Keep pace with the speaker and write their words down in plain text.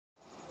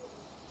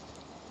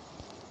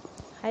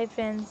Hi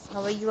friends,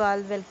 how are you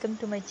all? Welcome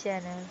to my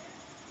channel.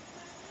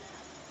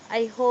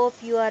 I hope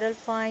you are all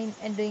fine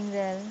and doing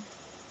well.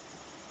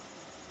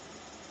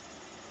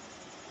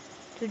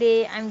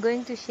 Today I'm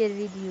going to share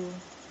with you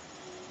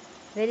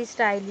very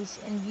stylish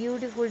and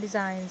beautiful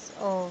designs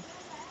of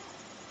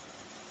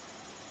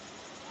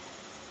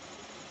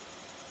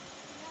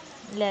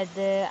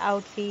leather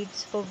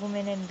outfits for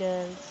women and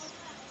girls.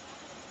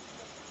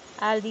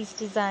 All these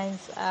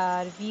designs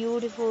are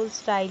beautiful,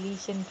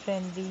 stylish and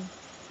trendy.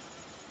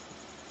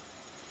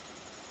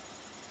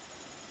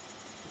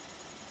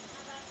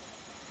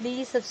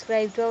 Please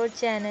subscribe to our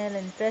channel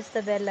and press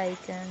the bell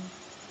icon.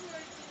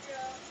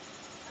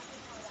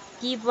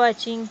 Keep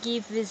watching,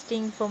 keep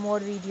visiting for more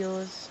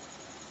videos.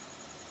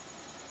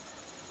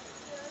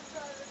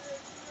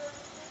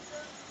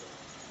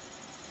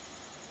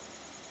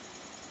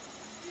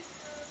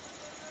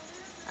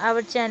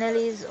 Our channel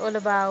is all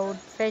about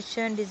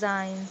fashion,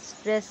 designs,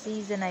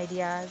 dresses and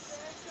ideas.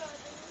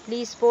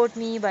 Please support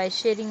me by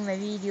sharing my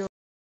video.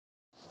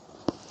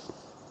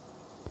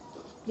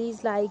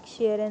 Please like,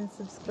 share and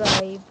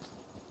subscribe.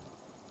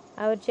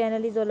 Our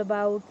channel is all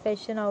about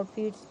fashion,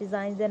 outfits,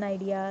 designs and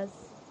ideas.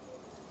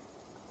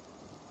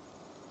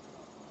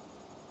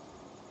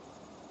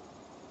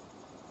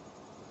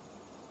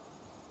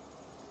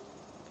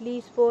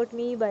 Please support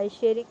me by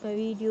sharing my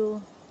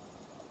video.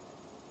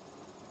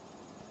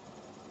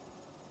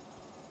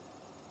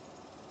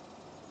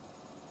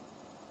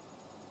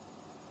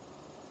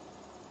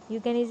 You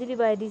can easily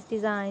buy these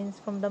designs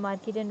from the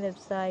market and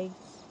websites.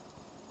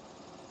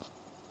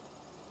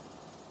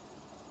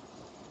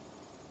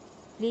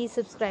 Please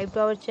subscribe to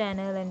our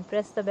channel and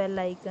press the bell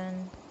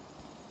icon.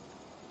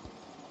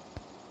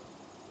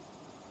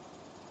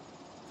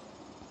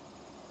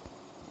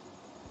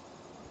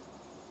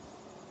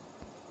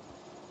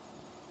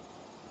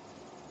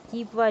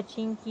 Keep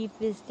watching, keep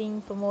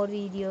visiting for more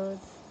videos.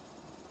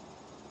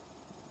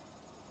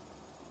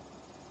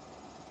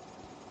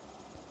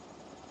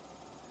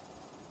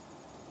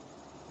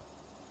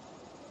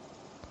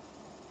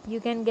 You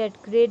can get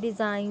great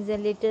designs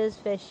and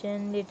latest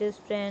fashion,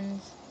 latest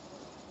trends.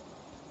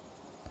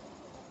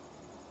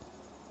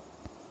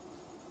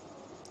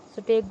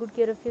 So take good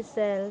care of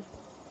yourself.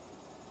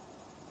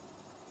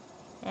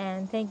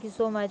 And thank you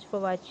so much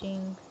for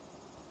watching.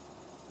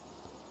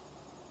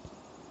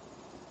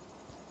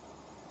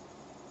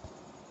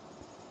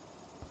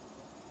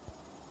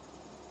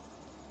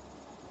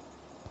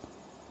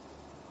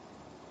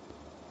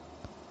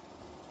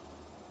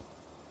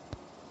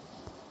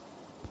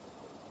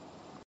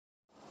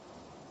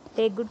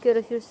 Take good care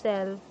of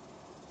yourself.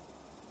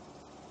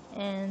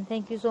 And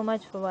thank you so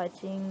much for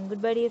watching.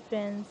 Goodbye dear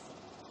friends.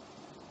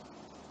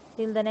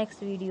 Till the next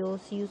video.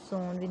 See you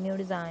soon with new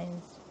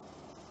designs.